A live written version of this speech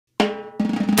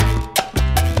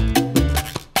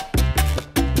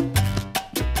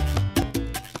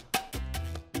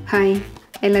Hi,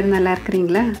 எல்லோரும் நல்லா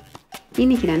இருக்கிறீங்களா?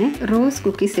 இன்றைக்கி நான் ரோஸ்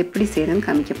குக்கீஸ் எப்படி செய்கிறேன்னு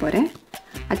காமிக்க போகிறேன்.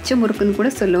 அச்சு முறுக்குன்னு கூட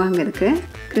சொல்லுவாங்க. இருக்குது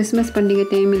கிறிஸ்மஸ் பண்டிகை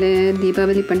டைமில்,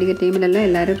 தீபாவளி பண்டிகை டைமிலெல்லாம்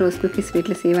எல்லோரும் ரோஸ் குக்கீஸ்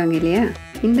வீட்டில் செய்வாங்க இல்லையா?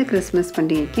 இந்த கிறிஸ்மஸ்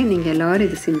பண்டிகைக்கு நீங்கள் எல்லோரும்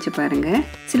இது செஞ்சு பாருங்கள்.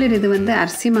 சிலர் இது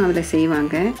அரிசி மாவில்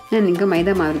செய்வாங்க. நான் இங்கே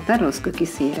மைதா மாவில் தான் ரோஸ்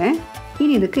குக்கீஸ் செய்கிறேன்.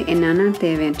 இனி இதுக்கு என்னென்ன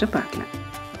தேவைன்று பார்க்கலாம்.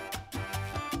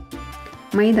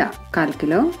 மைதா 1/4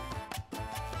 கிலோ,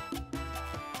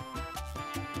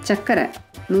 சர்க்கரை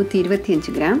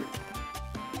 125 கிராம்,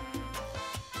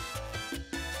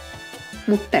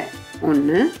 முட்டை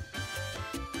 1,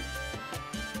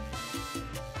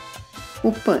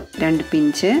 உப்பு 2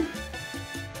 பிஞ்சு,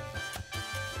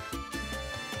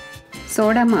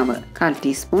 சோடா மாவு 1/4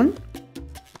 டீஸ்பூன்,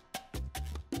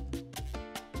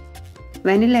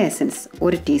 வெனிலா எசன்ஸ்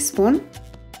 1 டீஸ்பூன்,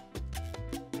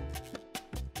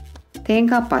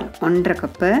 தேங்காய் பால் 1/2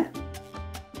 கப்பு,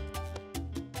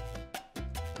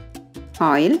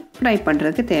 ஆயில் ஃப்ரை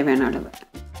பண்ணுறதுக்கு தேவையான அளவு.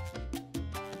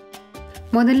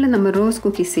 முதல்ல நம்ம ரோஸ்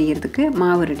குக்கீஸ் செய்கிறதுக்கு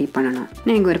மாவு ரெடி பண்ணணும்.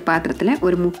 நான் இங்கே ஒரு பாத்திரத்தில்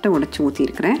ஒரு முட்டை உடைச்சி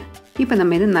ஊற்றிருக்கிறேன். இப்போ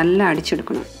நம்ம இதை நல்லா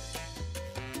அடிச்செடுக்கணும்.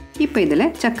 இப்போ இதில்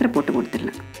சர்க்கரை போட்டு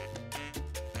கொடுத்துடலாம்.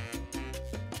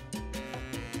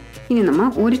 இனி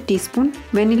நம்ம 1 டீஸ்பூன்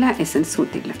வெனிலா எசன்ஸ்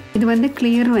ஊற்றிடலாம். இது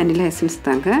கிளியர் வெனிலா எசன்ஸ்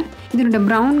தாங்க. இதனோட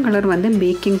ப்ரௌன் கலர்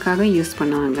பேக்கிங்காக யூஸ்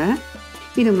பண்ணுவாங்க.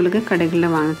 இது உங்களுக்கு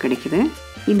கடைகளில் வாங்க கிடைக்குது.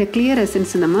 இந்த கிளியர்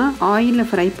எசன்ஸ் நம்ம ஆயிலில்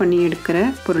ஃப்ரை பண்ணி எடுக்கிற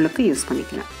பொருளுக்கு யூஸ்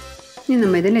பண்ணிக்கலாம். இது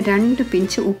நம்ம இதில் 2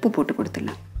 பிஞ்சு உப்பு போட்டு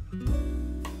கொடுத்துடலாம்.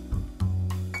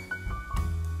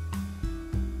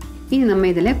 இது நம்ம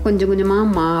இதில் கொஞ்சம் கொஞ்சமாக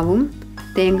மாவும்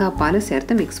தேங்காய் பாலும்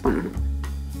சேர்த்து மிக்ஸ் பண்ணணும்.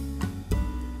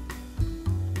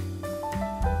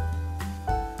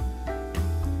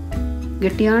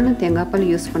 கெட்டியான தேங்காய் பால்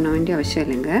யூஸ் பண்ண வேண்டிய அவசியம்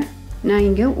இல்லைங்க. நான்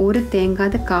இங்கே ஒரு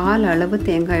தேங்காய் 1/4 அளவு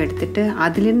தேங்காய் எடுத்துட்டு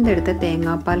அதிலிருந்து எடுத்த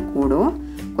தேங்காய் பால் கூட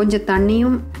கொஞ்சம்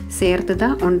தண்ணியும் சேர்த்து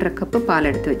தான் 1/2 கப்பு பால்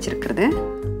எடுத்து வச்சிருக்கிறது.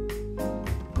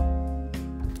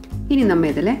 இனி நம்ம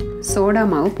இதில் சோடா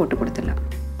மாவு போட்டு கொடுத்துடலாம்.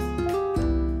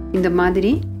 இந்த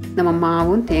மாதிரி நம்ம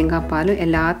மாவும் தேங்காய் பாலும்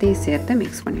எல்லாத்தையும் சேர்த்து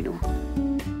மிக்ஸ் பண்ணிடுவோம்.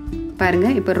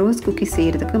 பாருங்கள், இப்போ ரோஸ் குக்கி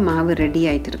செய்கிறதுக்கு மாவு ரெடி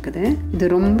ஆகிட்டு இருக்குது.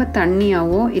 இது ரொம்ப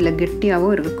தண்ணியாவோ இல்லை கெட்டியாவோ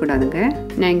இருக்கக்கூடாதுங்க.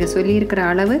 நான் இங்கே சொல்லியிருக்கிற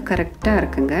அளவு கரெக்டாக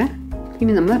இருக்குங்க.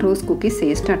 இனி நம்ம ரோஸ் குக்கி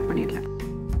செய்ய ஸ்டார்ட் பண்ணிடலாம்.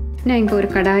 நான் இங்கே ஒரு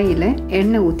கடாயில்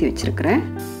எண்ணெய் ஊற்றி வச்சுருக்கிறேன்.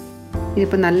 இது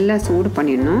இப்போ நல்லா சூடு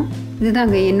பண்ணிடணும்.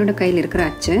 இதுதாங்க என்னோடய கையில் இருக்கிற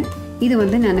அச்சு.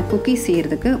 இது நான் குக்கீஸ்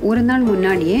செய்கிறதுக்கு ஒரு நாள்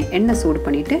முன்னாடியே எண்ணெய் சூடு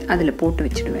பண்ணிவிட்டு அதில் போட்டு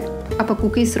வச்சுடுவேன். அப்போ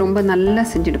குக்கீஸ் ரொம்ப நல்லா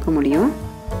செஞ்செடுக்க முடியும்.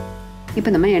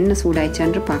 இப்போ நம்ம எண்ணெய்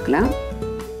சூடாயிடுச்சான்று பார்க்கலாம்.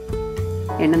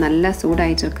 எண்ணெய் நல்லா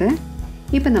சூடாயிட்டிருக்கு.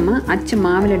 இப்போ நம்ம அச்சு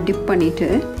மாவில் டிப் பண்ணிவிட்டு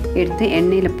எடுத்து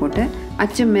எண்ணெயில் போட்டு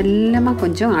அச்சு மெல்லமாக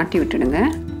கொஞ்சம் ஆட்டி விட்டுடுங்க.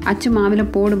 அச்சு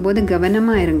மாவில் போடும்போது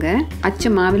கவனமாக இருங்க. அச்சு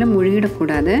மாவில்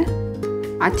முழுகிடக்கூடாது.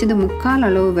 அச்சுது 1/4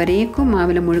 அளவு வரைக்கும்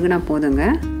மாவில் முழுகினா போதுங்க.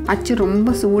 அச்சு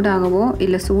ரொம்ப சூடாகவோ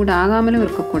இல்லை சூடாகாமலும்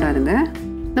இருக்கக்கூடாதுங்க.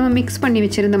 நம்ம மிக்ஸ் பண்ணி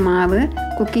வச்சுருந்த மாவு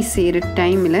குக்கீஸ் செய்கிற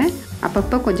டைமில்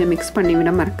அப்பப்போ கொஞ்சம் மிக்ஸ் பண்ணி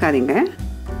விட மறக்காதீங்க.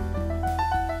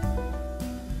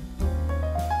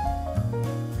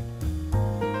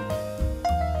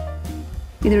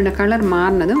 இதோட கலர்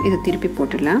மாறினதும் இதை திருப்பி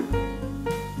போட்டுடலாம்.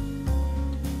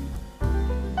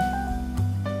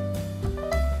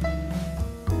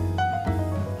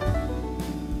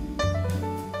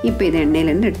 இப்போ இதை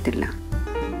எண்ணெயிலேருந்து எடுத்துடலாம்.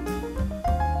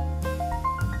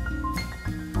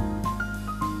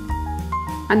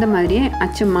 அந்த மாதிரியே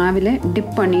அச்சு மாவில்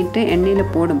டிப் பண்ணிவிட்டு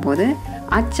எண்ணெயில் போடும்போது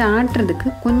அச்சு ஆட்டுறதுக்கு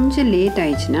கொஞ்சம் லேட்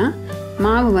ஆயிடுச்சுன்னா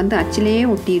மாவு அச்சிலேயே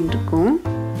ஒட்டிகிட்டு இருக்கும்.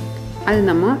 அது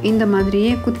நம்ம இந்த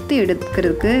மாதிரியே குத்தி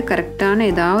எடுக்கிறதுக்கு கரெக்டான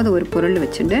ஏதாவது ஒரு பொருள்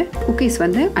வச்சுட்டு குக்கீஸ்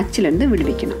அச்சிலேருந்து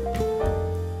விடுவிக்கணும்.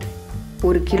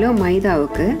 1 கிலோ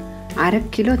மைதாவுக்கு 1/2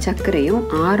 கிலோ சர்க்கரையும்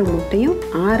 6 முட்டையும்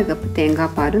 6 கப்பு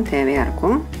தேங்காய் பாலும் தேவையாக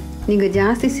இருக்கும். நீங்கள்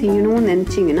ஜாஸ்தி செய்யணும்னு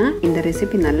நினச்சிங்கன்னா இந்த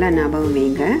ரெசிபி நல்லா ஞாபகம்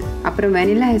வைங்க. அப்புறம்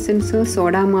வெனிலா எசன்ஸும்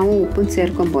சோடா மாவும் உப்பும்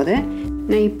சேர்க்கும் போது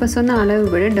நான் இப்போ சொன்ன அளவு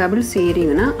விட டபுள்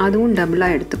செய்கிறீங்கன்னா அதுவும்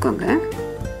டபுளாக எடுத்துக்கோங்க.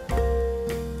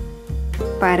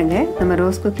 பாருங்கள், நம்ம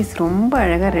ரோஸ் குக்கீஸ் ரொம்ப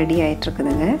அழகாக ரெடி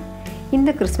ஆகிட்டுருக்குதுங்க. இந்த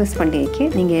கிறிஸ்மஸ் பண்டிகைக்கு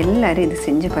நீங்கள் எல்லோரும் இது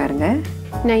செஞ்சு பாருங்கள்.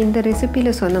 நான் இந்த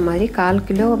ரெசிப்பியில் சொன்ன மாதிரி 1/4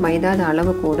 கிலோ மைதாத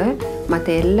அளவு கூட மற்ற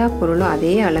எல்லா பொருளும்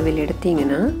அதே அளவில்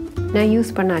எடுத்தீங்கன்னா, நான் யூஸ்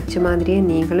பண்ண அச்சு மாதிரியே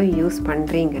நீங்களும் யூஸ்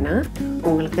பண்ணுறீங்கன்னா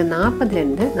உங்களுக்கு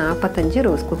 40லேருந்து 45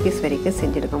 ரோஸ் குக்கீஸ் வரைக்கும்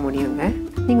செஞ்செடுக்க முடியுங்க.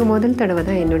 நீங்கள் முதல் தடவை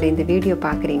தான் என்னோடய இந்த வீடியோ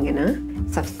பார்க்குறீங்கன்னா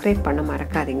சப்ஸ்கிரைப் பண்ண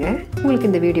மறக்காதீங்க. உங்களுக்கு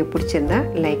இந்த வீடியோ பிடிச்சிருந்தா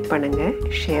லைக் பண்ணுங்கள்,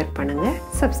 ஷேர் பண்ணுங்கள்,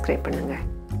 சப்ஸ்கிரைப் பண்ணுங்கள்.